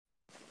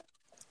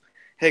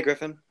Hey,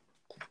 Griffin.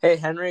 Hey,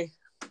 Henry.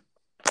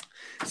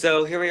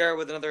 So here we are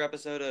with another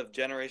episode of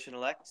Generation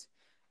Elect.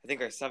 I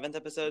think our seventh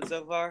episode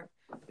so far.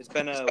 It's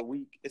been a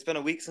week. It's been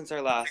a week since our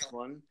last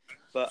one,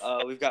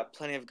 but we've got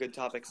plenty of good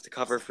topics to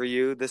cover for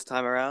you this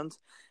time around.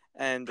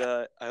 And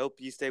I hope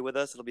you stay with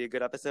us. It'll be a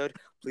good episode.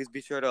 Please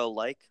be sure to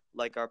like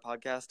our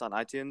podcast on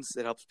iTunes.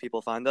 It helps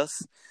people find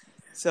us.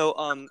 So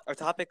our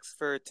topics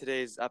for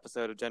today's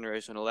episode of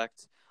Generation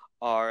Elect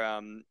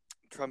are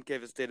Trump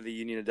gave a State of the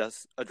Union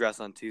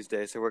address on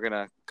Tuesday, so we're going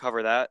to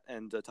cover that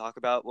and talk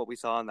about what we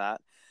saw in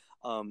that.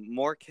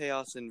 More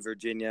chaos in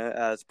Virginia,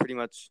 as pretty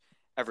much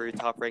every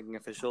top-ranking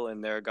official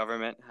in their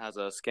government has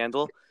a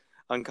scandal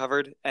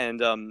uncovered.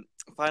 And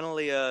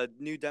finally, a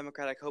new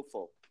Democratic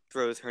hopeful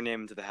throws her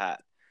name into the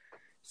hat.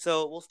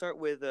 So we'll start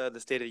with the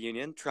State of the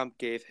Union. Trump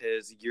gave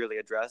his yearly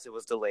address. It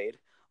was delayed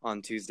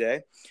on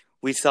Tuesday.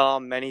 We saw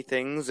many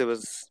things. It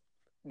was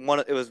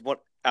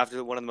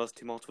after one of the most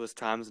tumultuous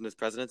times in his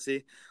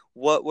presidency.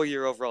 What were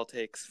your overall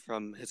takes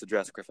from his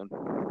address, Griffin?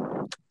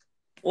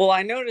 Well,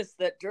 I noticed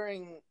that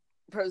during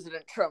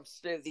President Trump's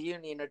State of the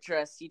Union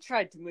address, he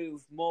tried to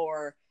move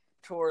more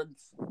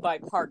towards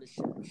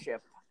bipartisanship.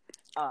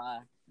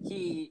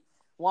 He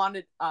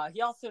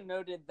also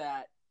noted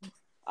that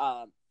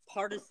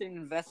partisan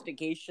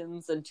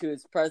investigations into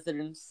his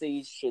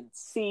presidency should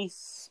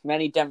cease.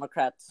 Many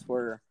Democrats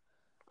were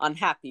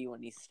unhappy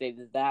when he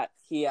stated that.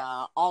 He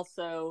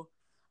also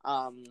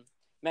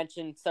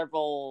mentioned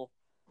several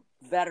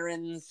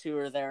veterans who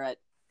were there at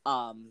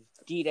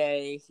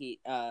D-Day.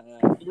 I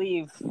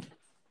believe,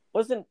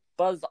 wasn't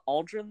Buzz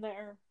Aldrin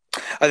there?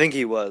 I think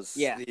he was.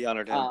 Yeah. He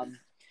honored him.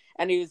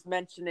 And he was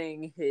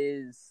mentioning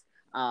his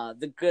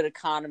the good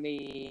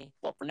economy.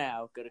 Well, for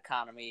now, good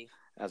economy.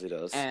 As he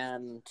does.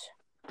 And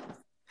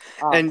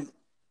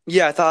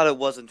yeah, I thought it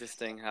was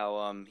interesting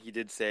how he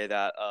did say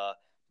that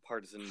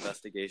partisan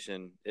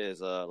investigation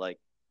is a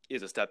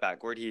step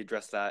backward. He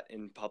addressed that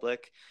in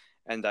public,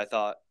 and I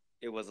thought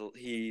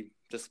he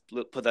just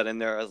put that in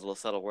there as a little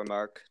subtle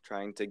remark,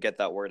 trying to get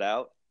that word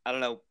out. I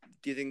don't know.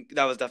 Do you think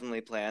that was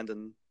definitely planned?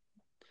 And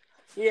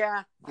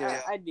yeah.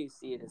 I do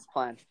see it as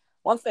planned.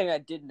 One thing I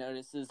did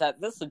notice is that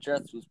this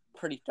address was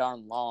pretty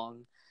darn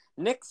long.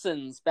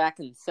 Nixon's back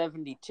in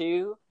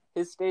 1972,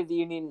 his State of the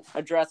Union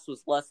address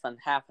was less than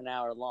half an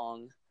hour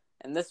long,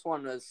 and this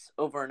one was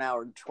over an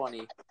hour and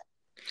 20.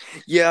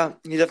 Yeah,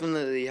 he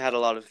definitely had a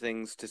lot of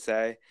things to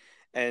say,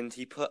 and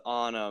he put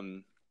on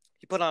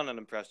an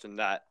impression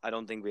that I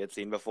don't think we had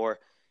seen before.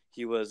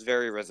 He was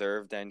very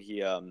reserved, and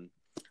one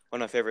of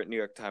my favorite New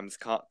York Times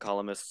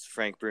columnists,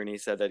 Frank Bruni,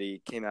 said that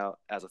he came out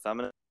as a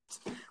feminist,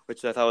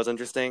 which I thought was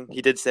interesting.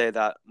 He did say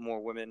that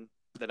more women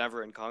than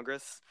ever in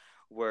Congress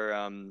were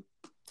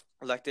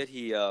elected.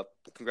 He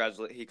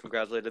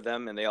congratulated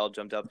them, and they all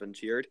jumped up and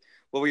cheered.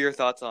 What were your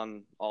thoughts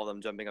on all of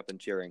them jumping up and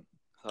cheering?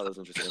 I thought it was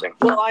interesting.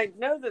 Well, I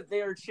know that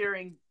they are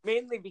cheering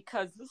mainly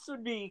because this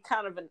would be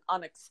kind of an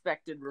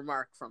unexpected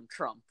remark from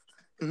Trump.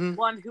 Mm-hmm.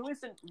 One who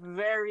isn't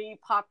very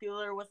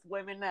popular with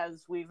women,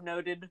 as we've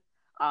noted.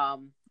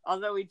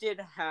 Although he did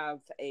have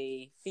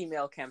a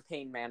female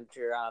campaign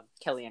manager,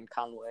 Kellyanne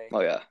Conway.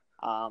 Oh, yeah.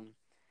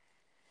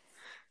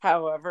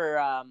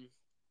 However,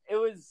 it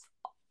was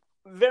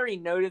very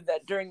noted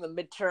that during the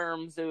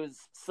midterms, it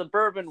was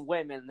suburban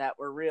women that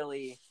were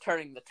really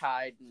turning the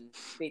tide in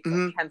states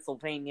like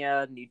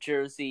Pennsylvania, New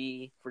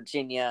Jersey,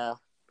 Virginia,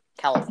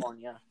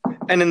 California.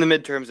 And in the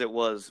midterms, it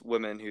was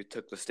women who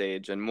took the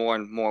stage, and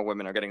more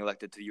women are getting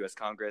elected to the U.S.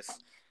 Congress.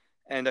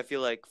 And I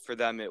feel like for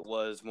them, it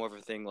was more of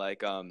a thing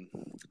like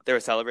they were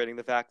celebrating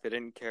the fact they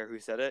didn't care who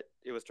said it.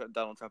 It was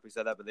Donald Trump who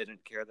said that, but they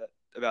didn't care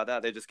about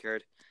that. They just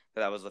cared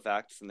that was the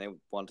facts, and they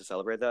wanted to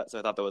celebrate that. So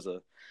I thought that was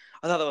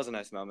a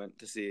nice moment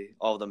to see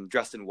all of them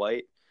dressed in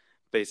white,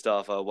 based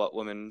off what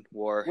women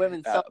wore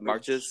at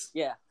marches.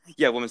 Yeah,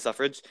 women's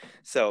suffrage.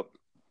 So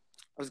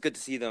it was good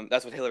to see them.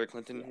 That's what Hillary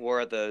Clinton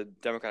wore at the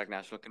Democratic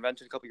National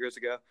Convention a couple years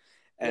ago.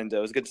 And it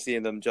was good to see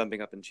them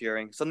jumping up and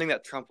cheering. Something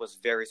that Trump was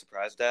very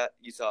surprised at.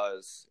 You saw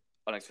his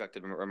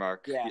unexpected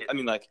remark. Yeah. I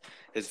mean, like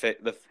his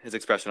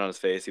expression on his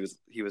face.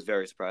 He was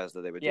very surprised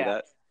that they would do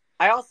that.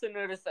 I also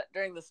noticed that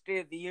during the State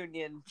of the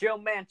Union, Joe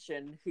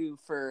Manchin, who,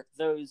 for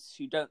those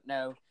who don't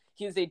know,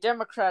 he was a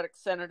Democratic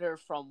senator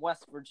from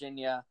West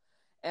Virginia.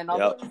 And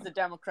although he's a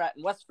Democrat,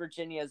 and West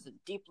Virginia is a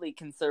deeply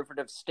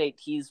conservative state,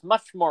 he's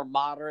much more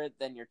moderate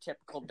than your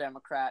typical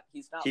Democrat.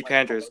 He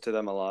panders to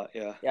them a lot,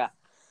 yeah. Yeah.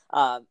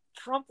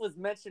 Trump was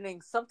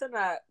mentioning something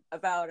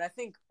about, I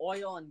think,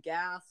 oil and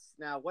gas.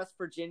 Now, West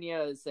Virginia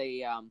has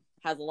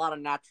a lot of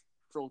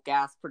natural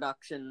gas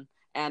production,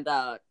 and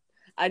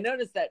I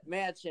noticed that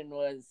Manchin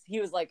was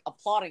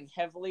applauding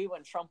heavily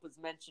when Trump was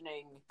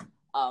mentioning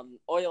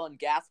oil and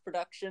gas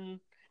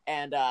production,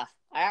 and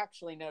I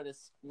actually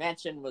noticed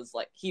Manchin was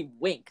he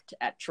winked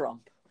at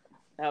Trump.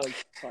 That was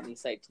a funny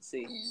sight to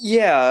see.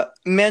 Yeah,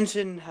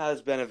 Manchin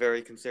has been a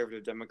very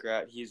conservative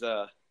Democrat. He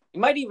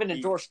might even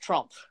endorse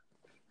Trump.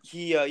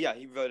 He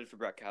voted for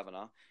Brett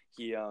Kavanaugh.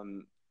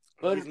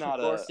 Voted for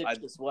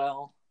Gorsuch as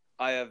well.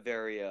 I have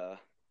very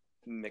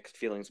mixed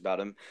feelings about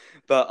him.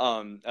 But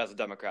as a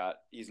Democrat,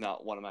 he's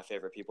not one of my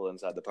favorite people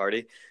inside the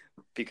party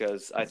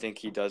because I think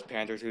he does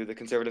pander to the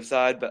conservative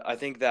side. But I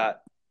think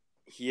that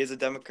he is a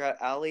Democrat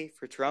ally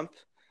for Trump,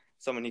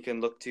 someone he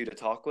can look to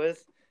talk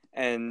with.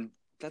 And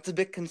that's a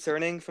bit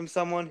concerning from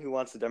someone who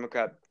wants the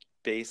Democrat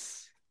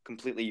base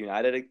completely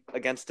united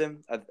against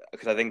him,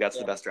 because I think that's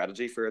the best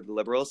strategy for the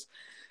liberals.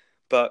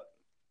 But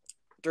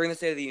during the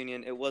State of the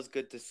Union, it was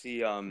good to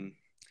see.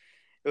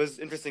 It was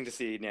interesting to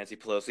see Nancy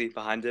Pelosi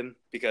behind him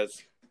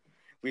because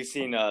we've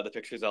seen the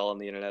pictures all on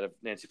the internet of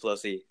Nancy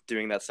Pelosi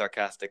doing that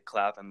sarcastic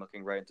clap and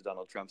looking right into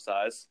Donald Trump's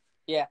eyes.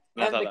 Yeah,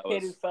 and the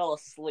kid who fell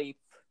asleep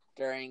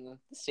during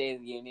the State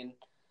of the Union.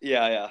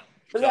 Yeah.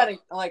 But then,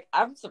 like,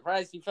 I'm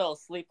surprised he fell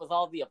asleep with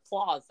all the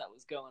applause that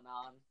was going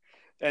on.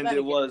 And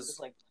it was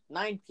like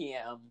 9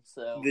 p.m.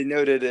 So they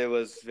noted it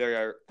was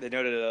They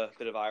noted a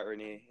bit of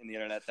irony in the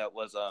internet that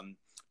was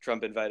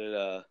Trump invited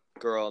a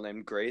girl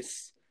named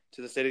Grace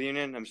to the State of the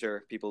Union. I'm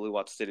sure people who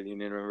watch the State of the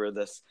Union remember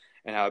this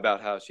and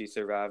how she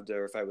survived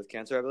her fight with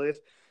cancer, I believe.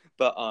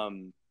 But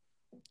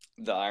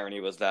the irony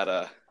was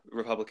that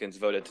Republicans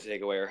voted to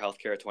take away her health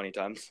care 20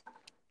 times,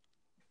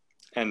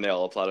 and they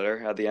all applauded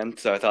her at the end.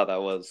 So I thought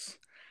that was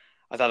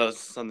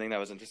something that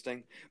was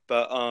interesting.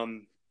 But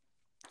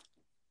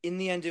in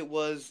the end, it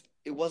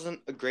wasn't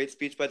a great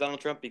speech by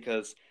Donald Trump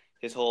because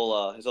his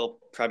whole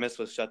premise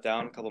was shut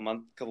down a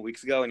couple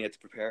weeks ago, and he had to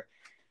prepare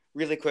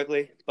really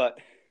quickly. But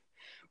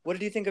what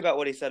did you think about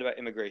what he said about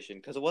immigration?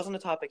 Because it wasn't a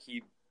topic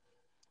he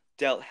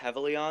dealt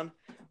heavily on,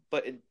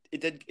 but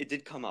it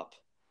did come up.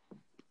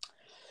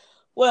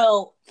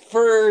 Well,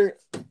 for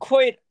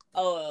quite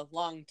a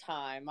long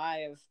time, I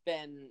have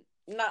been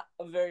not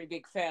a very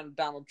big fan of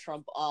Donald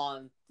Trump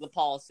on the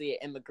policy of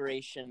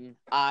immigration.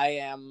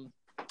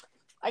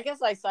 I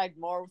guess I side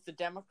more with the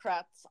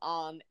Democrats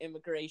on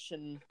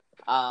immigration.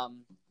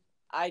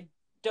 I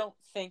don't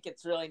think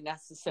it's really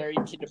necessary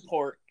to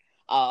deport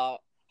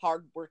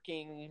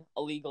hardworking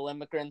illegal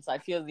immigrants. I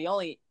feel the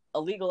only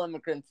illegal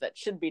immigrants that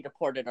should be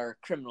deported are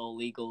criminal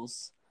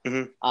illegals.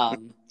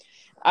 Mm-hmm.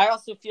 I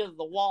also feel that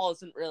the wall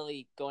isn't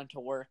really going to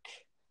work.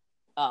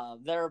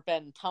 There have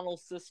been tunnel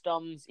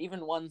systems,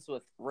 even ones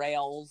with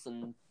rails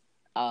and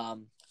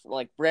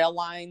like rail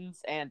lines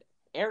and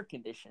air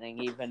conditioning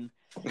even,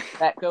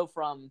 that go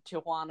from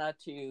Tijuana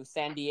to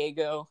San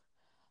Diego.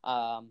 There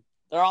are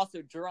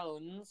also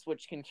drones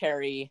which can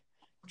carry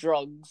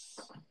drugs,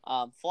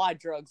 fly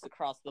drugs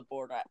across the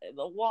border.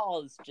 The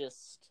wall is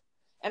just,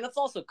 and it's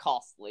also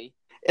costly.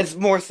 It's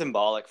more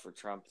symbolic for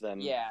Trump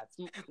than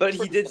but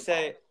he did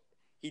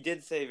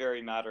symbolic. say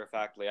very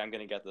matter-of-factly, "I'm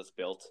going to get this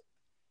built."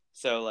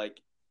 So like,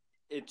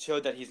 it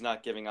showed that he's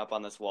not giving up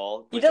on this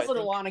wall. He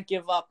doesn't want to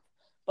give up,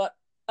 but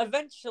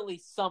eventually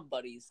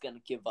somebody's going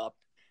to give up.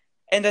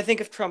 And I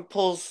think if Trump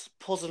pulls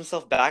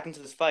himself back into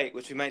this fight,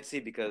 which we might see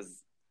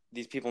because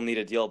these people need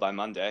a deal by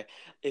Monday,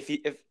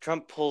 if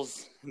Trump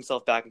pulls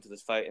himself back into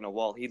this fight in a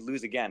wall, he'd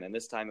lose again, and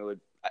this time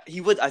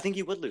I think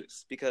he would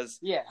lose because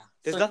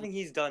there's nothing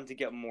he's done to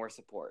get more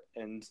support.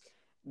 And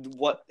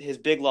what his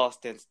big loss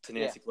to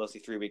Nancy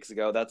Pelosi 3 weeks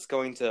ago, that's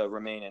going to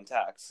remain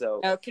intact. So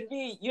now, it can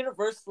be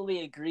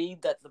universally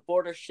agreed that the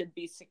border should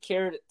be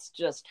secured. It's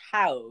just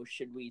how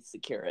should we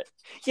secure it?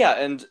 Yeah,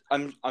 and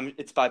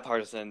it's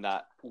bipartisan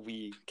that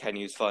we can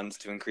use funds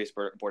to increase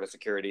border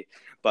security,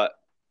 but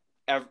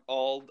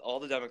all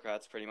the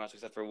Democrats, pretty much,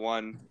 except for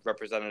one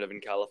representative in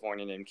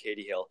California named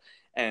Katie Hill,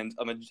 and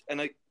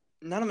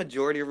not a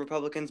majority of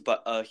Republicans,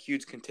 but a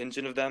huge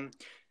contingent of them,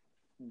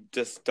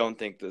 just don't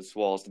think this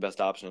wall is the best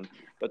option.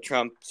 But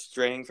Trump,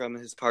 straying from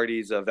his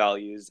party's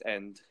values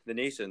and the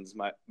nation's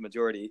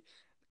majority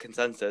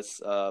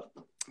consensus,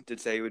 did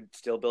say he would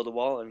still build a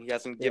wall, and he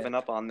hasn't given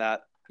up on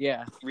that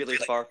really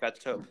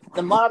far-fetched hope.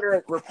 The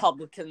moderate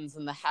Republicans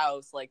in the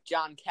House, like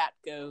John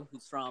Katko,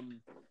 who's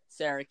from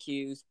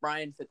Syracuse,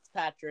 Brian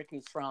Fitzpatrick,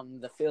 who's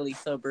from the Philly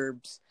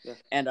suburbs,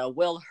 and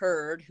Will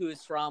Hurd, who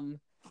is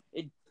from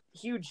a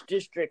huge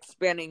district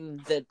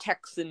spanning the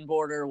Texan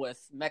border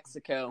with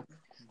Mexico.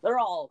 They're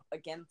all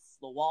against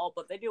the wall,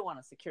 but they do want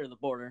to secure the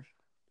border.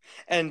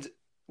 And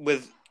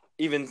with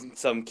even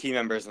some key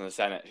members in the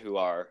Senate who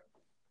are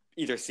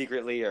either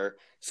secretly or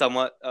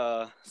somewhat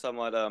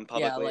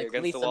publicly like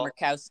against Lisa the wall.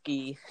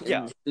 Murkowski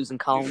and Susan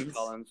Collins.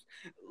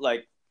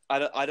 Like,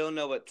 I don't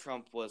know what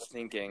Trump was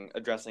thinking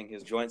addressing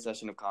his joint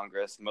session of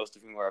Congress, most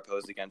of whom are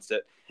opposed against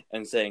it,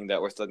 and saying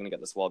that we're still going to get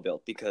this wall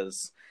built,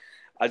 because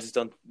I just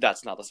don't.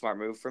 That's not the smart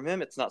move from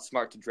him. It's not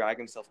smart to drag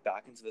himself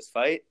back into this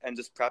fight and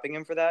just prepping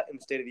him for that in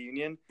the State of the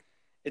Union.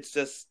 It's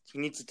just he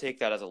needs to take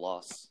that as a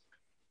loss.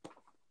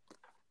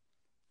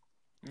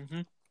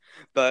 Mm-hmm.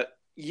 But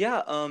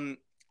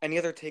any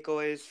other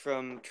takeaways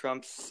from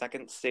Trump's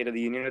second State of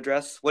the Union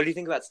address? What do you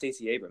think about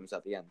Stacey Abrams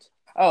at the end?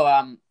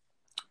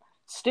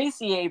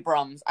 Stacey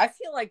Abrams, I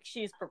feel like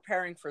she's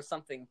preparing for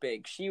something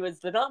big. She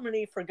was the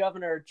nominee for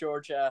governor of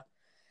Georgia.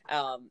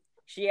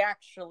 She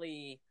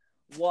actually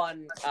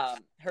won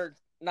her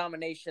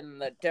nomination in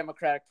the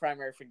Democratic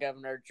primary for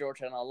governor of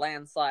Georgia in a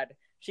landslide.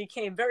 She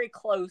came very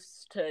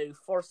close to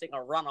forcing a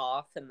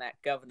runoff in that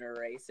governor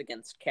race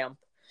against Kemp.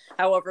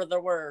 However, there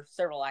were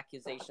several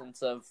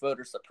accusations of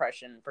voter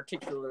suppression,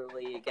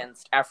 particularly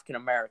against African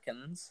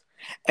Americans.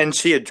 And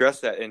she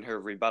addressed that in her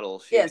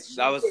rebuttal. Yes,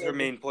 that she was did. her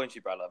main point. She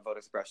brought up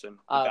voter suppression,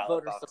 the ballot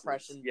Voter boxes.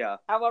 suppression. Yeah.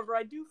 However,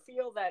 I do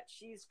feel that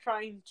she's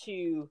trying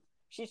to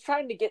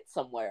get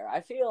somewhere.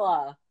 I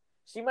feel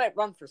she might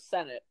run for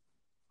Senate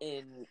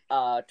in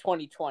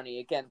 2020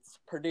 against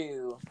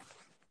Perdue,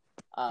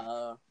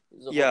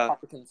 who's a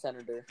Republican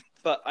senator.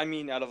 But I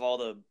mean, out of all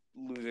the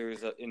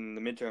losers in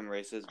the midterm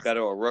races, Beto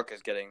O'Rourke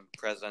is getting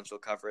presidential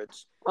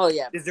coverage. Oh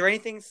yeah. Is there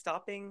anything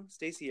stopping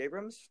Stacey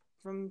Abrams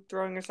from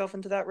throwing herself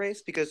into that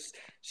race? Because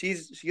she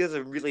has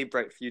a really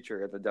bright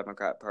future at the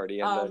Democrat Party.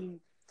 And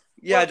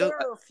there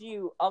are a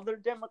few other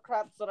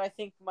Democrats that I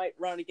think might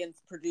run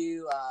against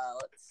Perdue.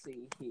 Let's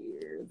see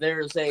here.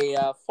 There's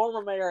a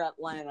former mayor of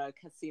Atlanta,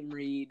 Kasim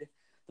Reed,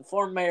 the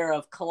former mayor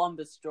of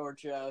Columbus,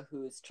 Georgia,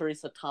 who's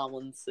Teresa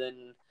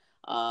Tomlinson,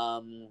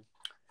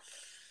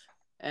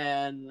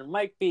 and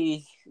might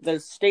be the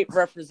state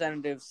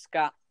representative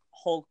Scott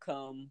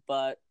Holcomb,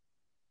 but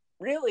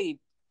really,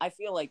 I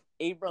feel like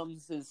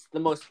Abrams is the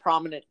most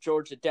prominent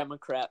Georgia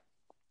Democrat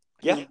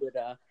who would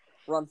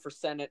run for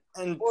Senate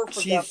or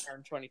for governor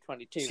in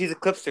 2022. She's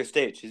eclipsed her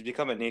stage. She's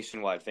become a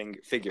nationwide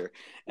figure.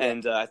 Yeah.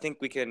 And I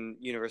think we can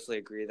universally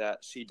agree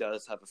that she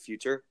does have a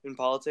future in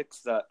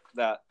politics,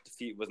 that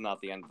defeat was not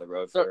the end of the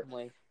road for her.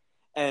 Certainly.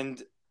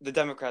 And the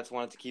Democrats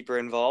wanted to keep her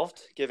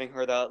involved, giving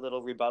her that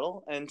little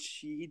rebuttal, and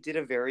she did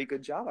a very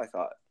good job, I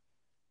thought.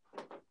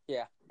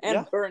 Yeah.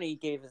 And Bernie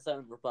gave his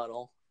own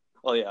rebuttal.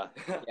 Oh, yeah.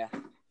 Yeah.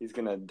 He's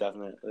going to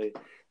definitely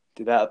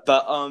do that.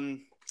 But,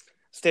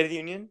 State of the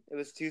Union, it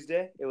was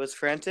Tuesday. It was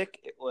frantic.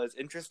 It was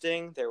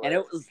interesting. And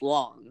it was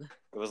long.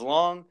 It was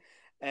long.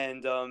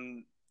 And,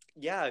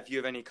 if you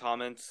have any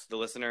comments, the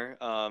listener,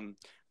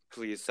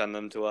 please send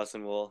them to us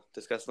and we'll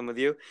discuss them with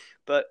you.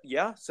 But,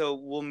 so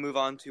we'll move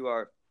on to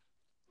our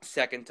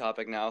second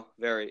topic now.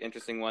 Very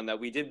interesting one that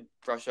we did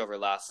brush over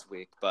last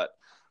week, but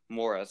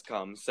more has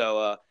come.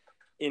 So,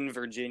 in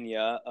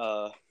Virginia,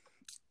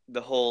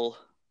 the whole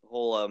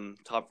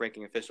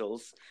top-ranking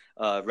officials,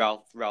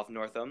 Ralph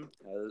Northam,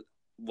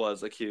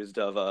 was accused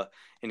of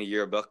in a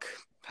yearbook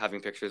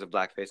having pictures of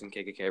blackface and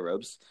KKK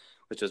robes,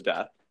 which was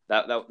bad.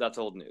 That's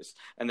old news.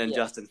 And then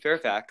Justin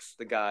Fairfax,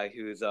 the guy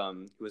who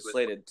was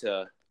slated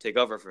to take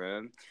over for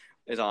him,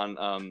 is on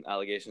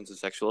allegations of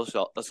sexual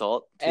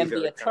assault. And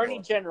the Attorney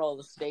General of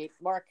the state,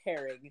 Mark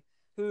Herring,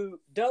 who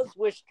does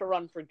wish to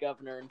run for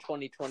governor in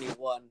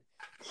 2021,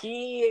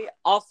 he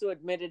also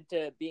admitted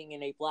to being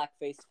in a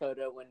blackface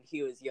photo when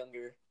he was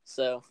younger.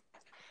 So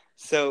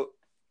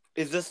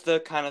is this the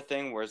kind of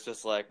thing where it's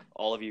just like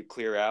all of you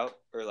clear out,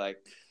 or like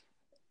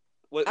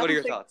what are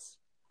your thoughts?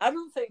 I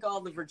don't think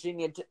all the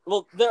Virginia.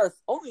 There are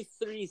only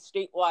 3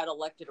 statewide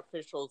elected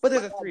officials, but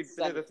they're the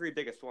three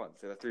biggest ones.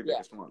 They're the 3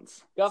 biggest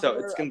ones. Governor,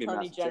 so it's going to be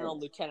Attorney General,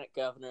 change. Lieutenant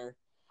Governor.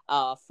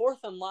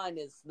 Fourth in line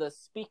is the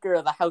Speaker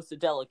of the House of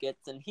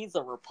Delegates, and he's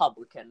a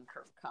Republican,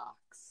 Kirk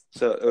Cox.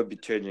 So it would be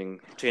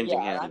changing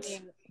hands. I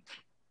mean,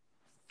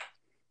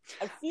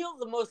 I feel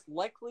the most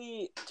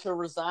likely to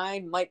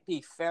resign might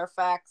be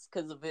Fairfax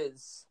because of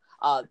his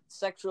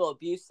sexual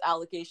abuse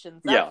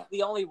allegations. That's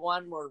the only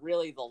one where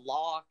really the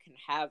law can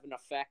have an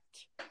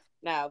effect.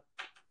 Now,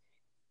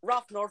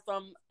 Ralph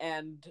Northam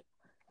and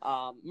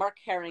Mark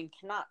Herring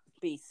cannot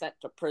be sent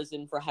to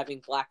prison for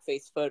having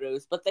blackface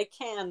photos, but they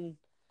can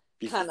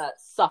kind of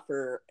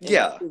suffer in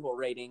approval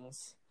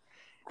ratings.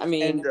 I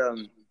mean,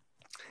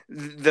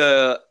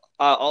 and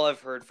all I've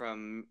heard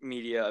from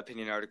media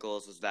opinion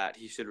articles is that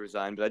he should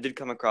resign, but I did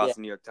come across a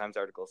New York Times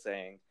article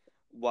saying,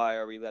 "Why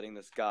are we letting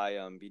this guy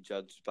be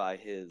judged by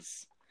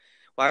his?"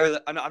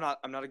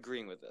 I'm not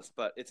agreeing with this,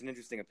 but it's an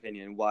interesting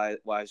opinion. Why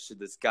should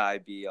this guy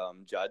be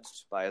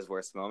judged by his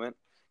worst moment?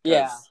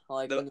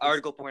 The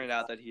article pointed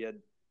out that he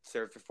had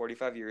served for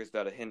 45 years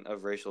without a hint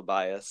of racial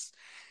bias,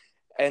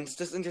 and it's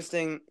just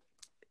interesting.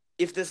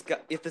 If this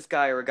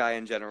guy or a guy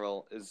in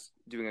general is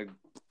doing a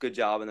good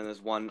job, and then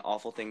this one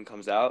awful thing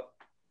comes out,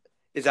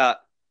 is that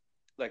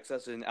like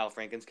such in Al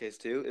Franken's case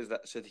too? Is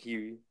that should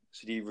he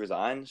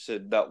resign?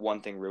 Should that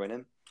one thing ruin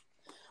him?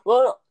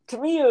 Well, to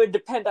me, it would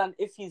depend on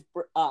if he's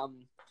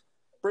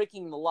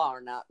breaking the law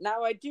or not.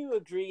 Now, I do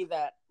agree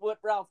that what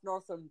Ralph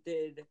Northam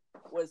did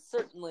was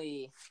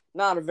certainly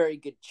not a very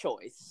good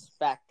choice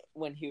back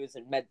when he was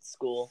in med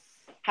school.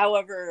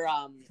 However,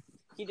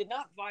 he did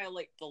not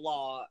violate the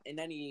law in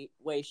any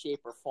way, shape,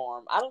 or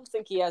form. I don't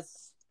think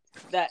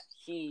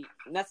he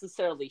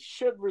necessarily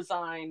should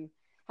resign.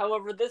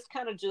 However, this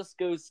kind of just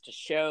goes to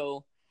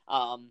show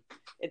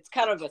it's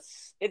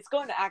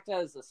going to act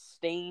as a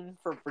stain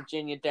for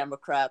Virginia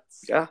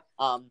Democrats. Yeah.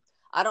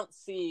 I don't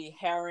see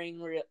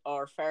Herring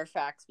or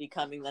Fairfax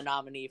becoming the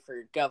nominee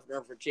for governor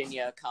of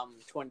Virginia come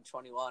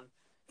 2021. I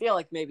feel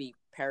like maybe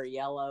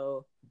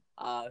Perriello,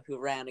 who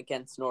ran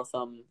against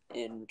Northam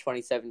in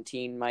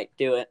 2017, might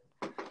do it.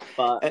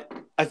 But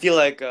I feel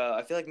like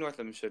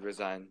Northam should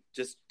resign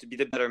just to be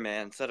the better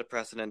man, set a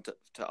precedent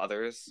to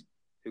others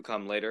who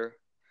come later,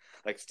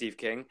 like Steve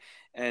King.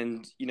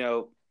 And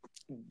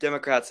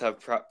Democrats have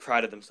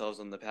prided themselves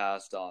in the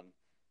past on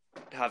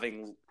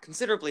having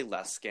considerably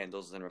less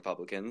scandals than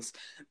Republicans.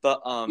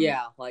 But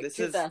like this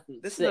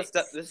 2006.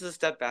 is a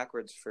step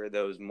backwards for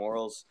those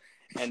morals,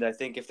 and I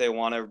think if they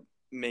want to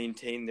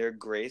maintain their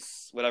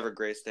grace, whatever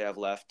grace they have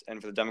left, and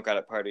for the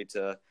Democratic Party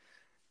to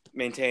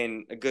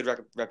maintain a good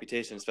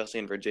reputation, especially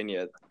in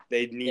Virginia,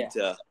 they need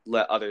to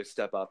let others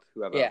step up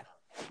who have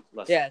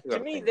to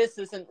me, this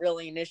isn't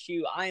really an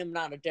issue. I am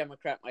not a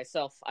Democrat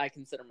myself. I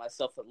consider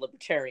myself a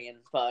libertarian,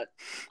 but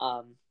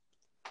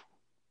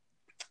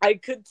I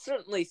could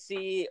certainly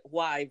see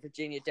why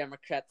Virginia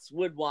Democrats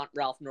would want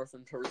Ralph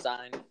Northam to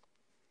resign.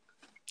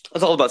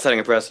 It's all about setting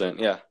a precedent,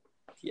 yeah.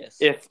 Yes.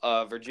 If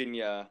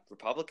Virginia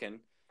Republican,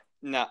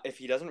 now if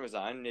he doesn't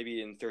resign,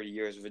 maybe in 30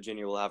 years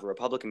Virginia will have a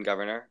Republican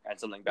governor and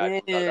something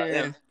bad comes out about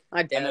him.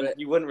 I doubt it.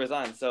 You wouldn't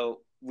resign,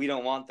 so we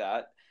don't want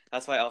that.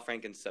 That's why Al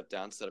Franken stepped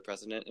down to set a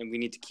precedent, and we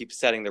need to keep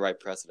setting the right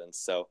precedents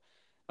so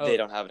they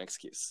don't have an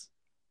excuse.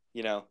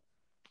 You know?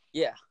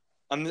 Yeah.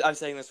 I'm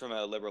saying this from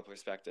a liberal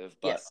perspective,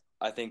 but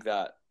I think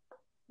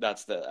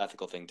that's the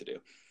ethical thing to do.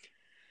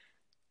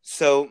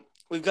 So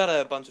we've got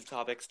a bunch of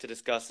topics to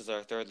discuss as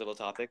our third little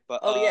topic,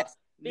 but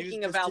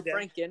speaking of Al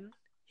Franken,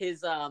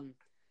 his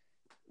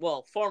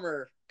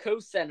former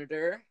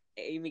co-senator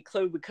Amy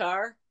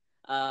Klobuchar,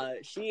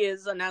 she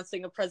is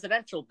announcing a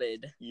presidential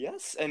bid.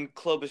 Yes, and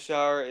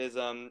Klobuchar is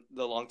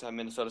the longtime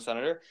Minnesota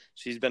senator.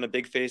 She's been a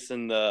big face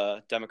in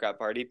the Democrat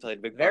Party, played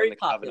a big part in the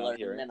popular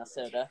in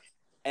Minnesota.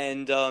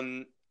 And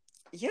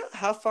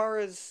how far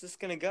is this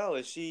going to go?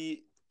 Does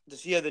she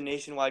have the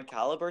nationwide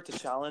caliber to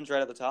challenge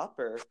right at the top,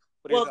 or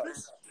what are your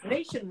thoughts?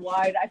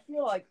 Nationwide, I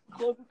feel like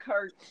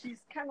Klobuchar, she's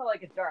kind of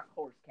like a dark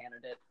horse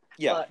candidate.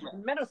 Yeah, but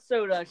in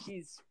Minnesota,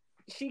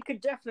 she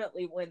could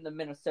definitely win the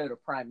Minnesota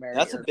primary.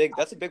 That's a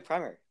big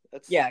primary.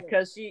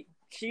 Because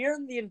she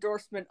earned the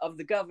endorsement of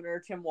the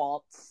governor Tim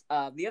Walz,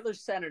 the other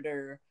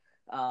senator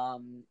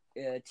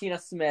Tina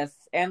Smith,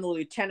 and the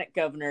lieutenant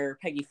governor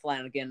Peggy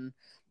Flanagan,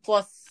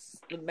 plus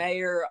the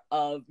mayor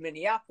of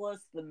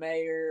Minneapolis, the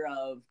mayor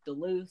of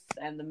Duluth,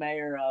 and the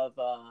mayor of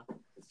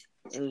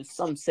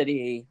some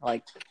city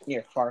like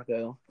near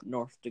Fargo,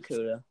 North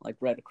Dakota, like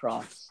right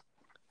across.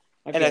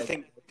 I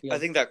think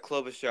that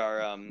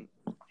Klobuchar,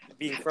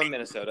 being from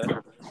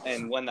Minnesota,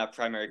 and when that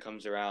primary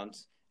comes around,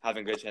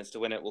 having a good chance to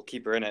win it, will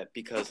keep her in it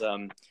because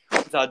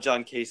without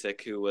John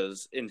Kasich, who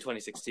was in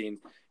 2016,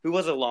 who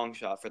was a long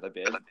shot for the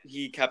bid,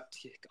 he kept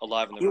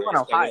alive in the race. He won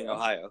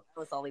Ohio. That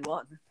was all he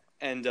won.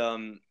 And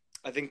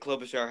I think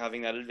Klobuchar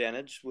having that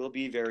advantage will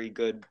be very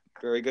good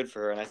for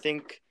her. And I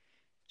think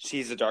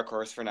she's a dark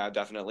horse for now,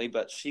 definitely,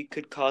 but she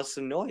could cause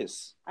some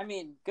noise. I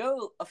mean,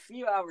 go a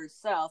few hours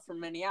south from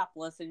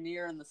Minneapolis and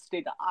you're in the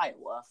state of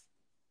Iowa.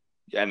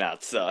 Yeah, and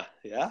that's,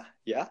 yeah.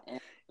 And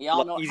we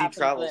all know easy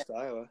travels to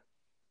Iowa.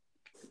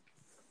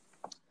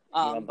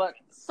 But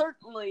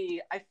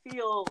certainly, I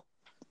feel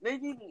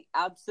maybe in the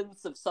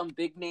absence of some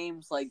big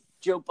names like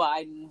Joe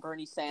Biden,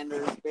 Bernie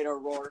Sanders, Beto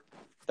O'Rourke,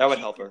 that would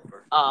help her.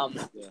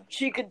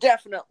 She could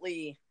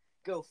definitely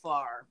go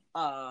far.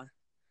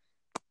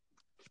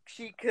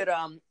 She could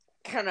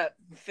kind of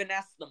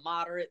finesse the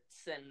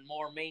moderates and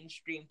more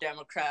mainstream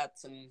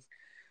Democrats and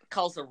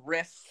cause a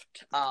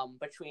rift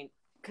between,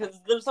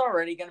 because there's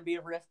already going to be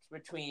a rift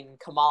between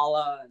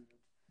Kamala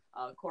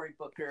and Cory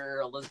Booker,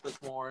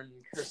 Elizabeth Warren,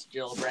 Kirsten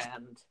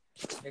Gillibrand,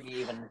 maybe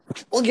even.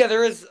 Well, yeah,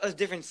 there is a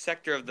different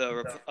sector of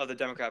the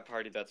Democrat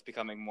Party that's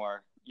becoming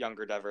more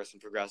younger, diverse,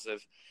 and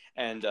progressive,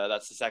 and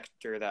that's the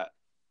sector that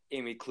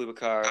Amy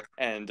Klobuchar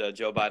and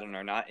Joe Biden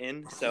are not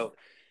in. So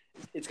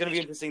it's going to be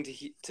interesting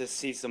to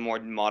see some more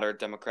moderate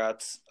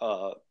Democrats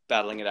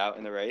battling it out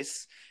in the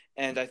race,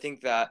 and I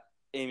think that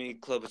Amy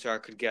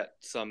Klobuchar could get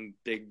some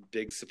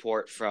big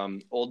support from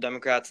old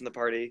Democrats in the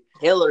party.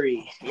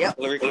 Hillary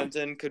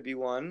Clinton could be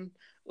one,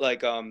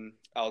 like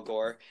Al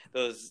Gore.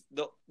 Those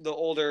the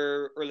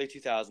older early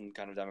 2000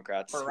 kind of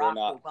Democrats.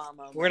 Obama.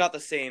 We're not the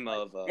same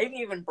maybe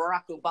even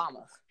Barack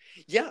Obama.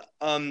 Yeah.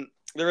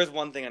 There is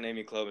one thing on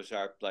Amy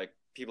Klobuchar. Like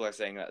people are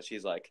saying that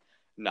she's like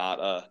not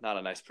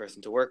a nice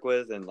person to work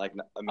with and like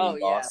a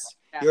mean boss.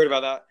 Yeah. You heard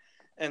about that?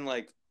 And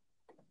like.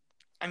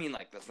 I mean,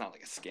 like, that's not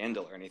like a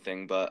scandal or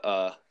anything,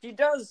 but she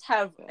does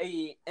have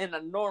an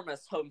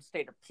enormous home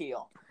state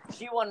appeal.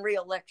 She won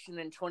re-election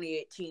in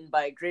 2018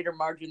 by a greater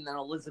margin than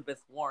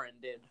Elizabeth Warren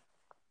did.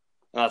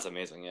 Oh, that's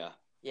amazing, yeah.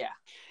 Yeah.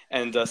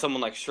 And someone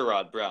like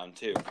Sherrod Brown,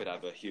 too, could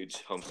have a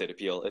huge home state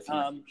appeal if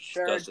he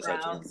does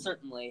decide Brown,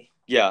 certainly.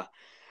 Yeah.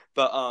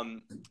 But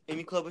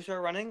Amy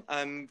Klobuchar running,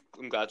 I'm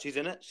glad she's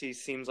in it. She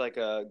seems like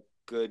a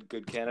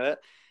good candidate.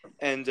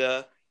 And,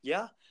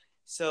 yeah.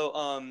 So,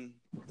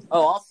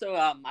 also,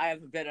 I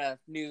have a bit of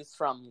news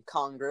from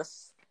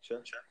Congress.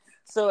 Sure.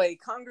 So, a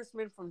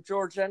congressman from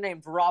Georgia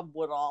named Rob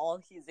Woodall,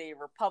 he's a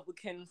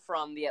Republican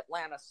from the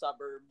Atlanta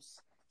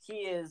suburbs. He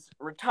is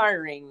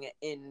retiring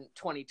in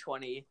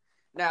 2020.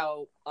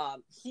 Now,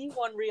 he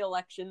won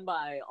re-election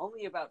by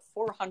only about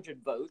 400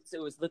 votes. It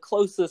was the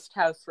closest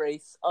House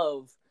race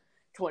of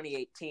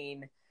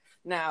 2018.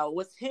 Now,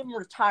 with him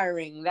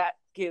retiring, that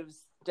gives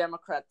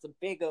Democrats a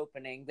big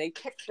opening. They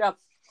picked up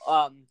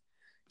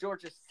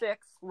Georgia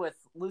 6th with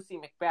Lucy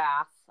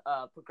McBath.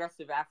 a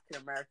progressive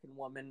African American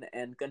woman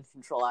and gun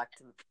control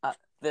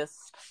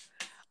activist.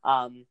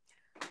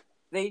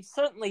 They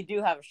certainly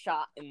do have a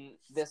shot in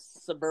this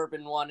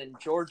suburban one in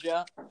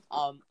Georgia.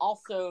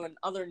 Also, in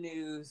other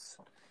news,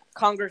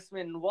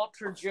 Congressman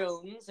Walter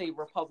Jones, a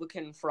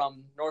Republican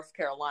from North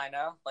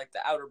Carolina, like the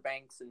Outer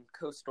Banks and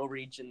coastal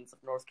regions of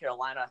North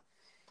Carolina,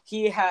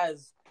 he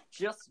has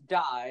just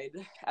died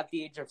at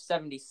the age of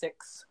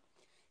 76.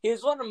 He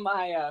was one of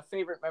my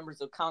favorite members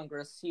of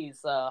Congress. He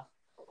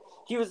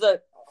was a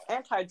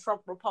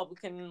anti-Trump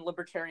Republican,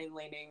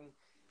 libertarian-leaning.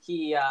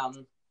 He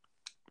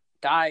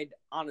died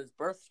on his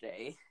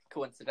birthday,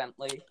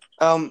 coincidentally.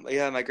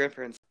 Yeah, my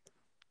grandparents.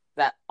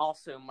 That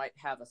also might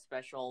have a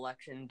special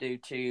election due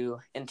to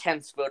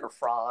intense voter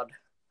fraud.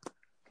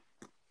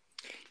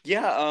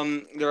 Yeah,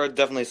 there are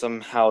definitely some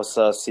House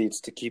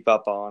seats to keep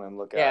up on and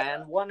look at. Yeah,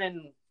 and one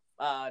in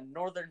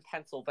northern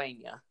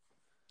Pennsylvania.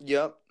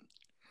 Yep.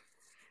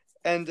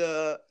 And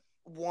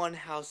one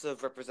House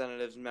of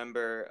Representatives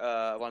member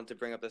wanted to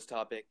bring up this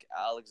topic,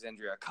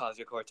 Alexandria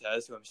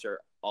Ocasio-Cortez, who I'm sure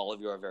all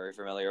of you are very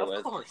familiar with.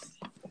 Of course.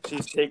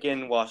 She's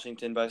taken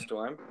Washington by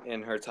storm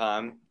in her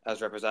time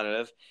as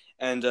representative,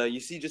 and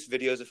you see just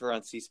videos of her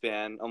on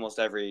C-SPAN almost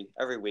every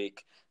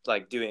week,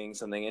 like doing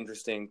something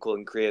interesting, cool,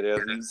 and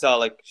creative. You saw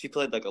like she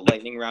played like a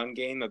lightning round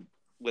game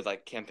with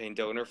like campaign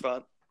donor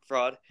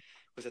fraud,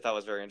 which I thought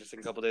was very interesting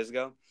a couple days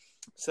ago.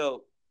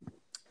 So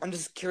I'm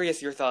just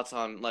curious your thoughts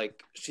on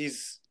like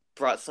she's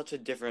brought such a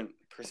different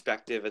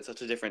perspective and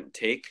such a different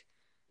take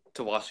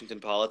to Washington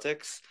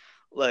politics.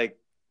 Like,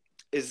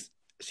 is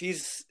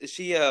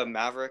she a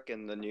maverick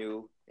in the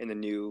new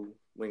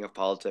wing of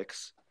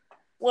politics?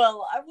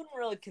 Well, I wouldn't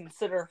really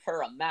consider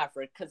her a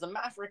maverick, because a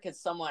maverick is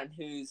someone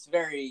who's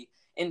very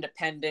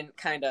independent,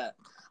 kind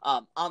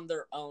of on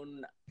their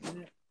own.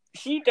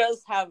 She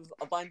does have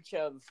a bunch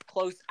of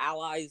close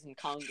allies in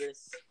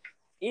Congress,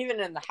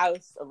 even in the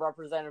House of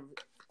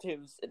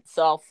Representatives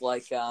itself,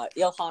 like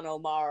Ilhan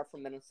Omar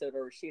from Minnesota,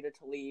 Rashida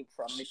Tlaib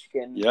from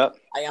Michigan, Yep.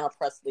 Ayanna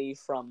Pressley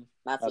from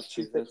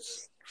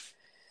Massachusetts.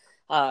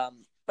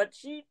 But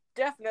she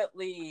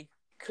definitely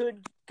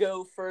could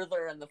go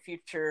further in the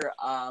future.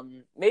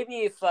 Maybe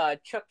if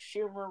Chuck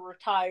Schumer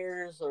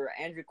retires or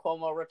Andrew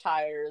Cuomo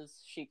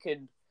retires, she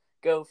could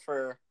go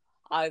for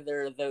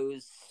either of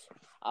those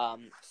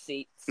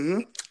seats.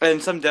 Mm-hmm.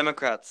 And some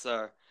Democrats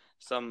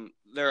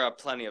there are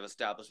plenty of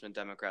establishment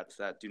Democrats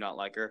that do not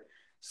like her.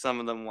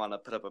 Some of them want to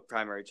put up a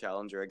primary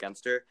challenger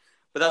against her,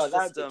 but that's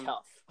that'd be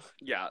tough.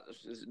 Yeah,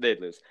 they'd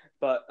lose.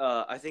 But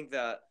I think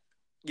that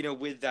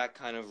with that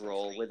kind of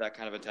role, with that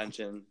kind of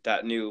attention,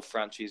 that new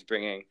front she's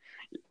bringing,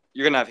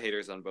 you're gonna have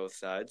haters on both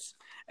sides.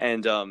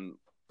 And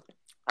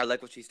I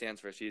like what she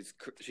stands for.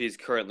 She's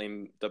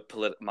currently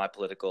my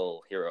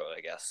political hero,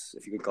 I guess,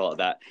 if you could call it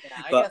that.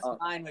 Yeah, I guess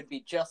mine would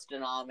be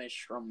Justin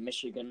Amish from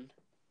Michigan.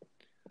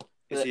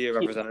 Is he a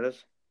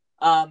representative?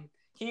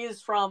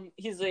 He's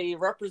a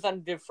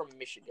representative from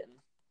Michigan.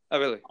 Oh,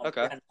 really?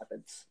 Okay. Grand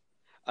Rapids.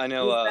 I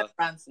know. He's been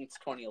around since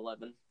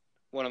 2011.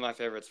 One of my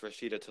favorites,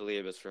 Rashida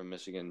Tlaib, is from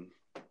Michigan.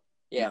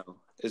 Yeah. No,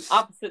 it's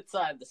opposite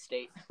side of the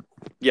state.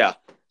 Yeah.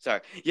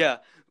 Sorry. Yeah.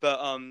 But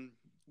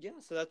yeah.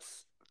 So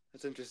that's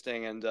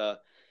interesting and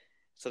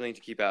something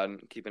to keep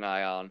an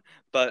eye on.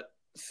 But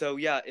so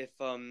yeah, if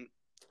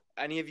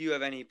any of you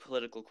have any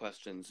political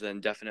questions, then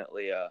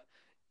definitely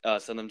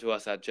send them to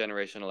us at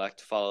Generation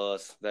Elect. Follow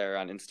us there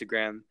on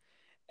Instagram.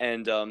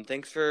 And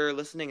thanks for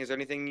listening. Is there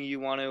anything you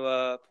want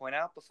to point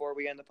out before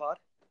we end the pod?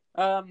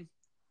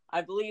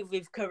 I believe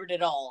we've covered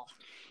it all.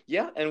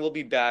 Yeah, and we'll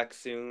be back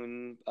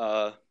soon.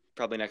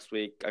 Probably next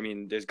week. I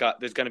mean, there's got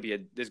to be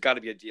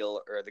a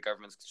deal, or the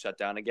government's shut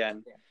down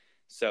again. Yeah.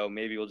 So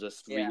maybe we'll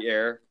just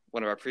re-air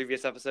one of our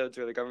previous episodes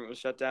where the government was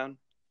shut down.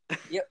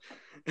 Yep.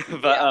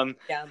 But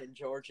down in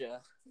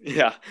Georgia.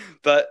 Yeah,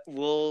 but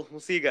we'll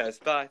see you guys.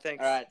 Bye.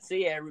 Thanks. All right.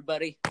 See you,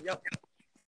 everybody. Yep.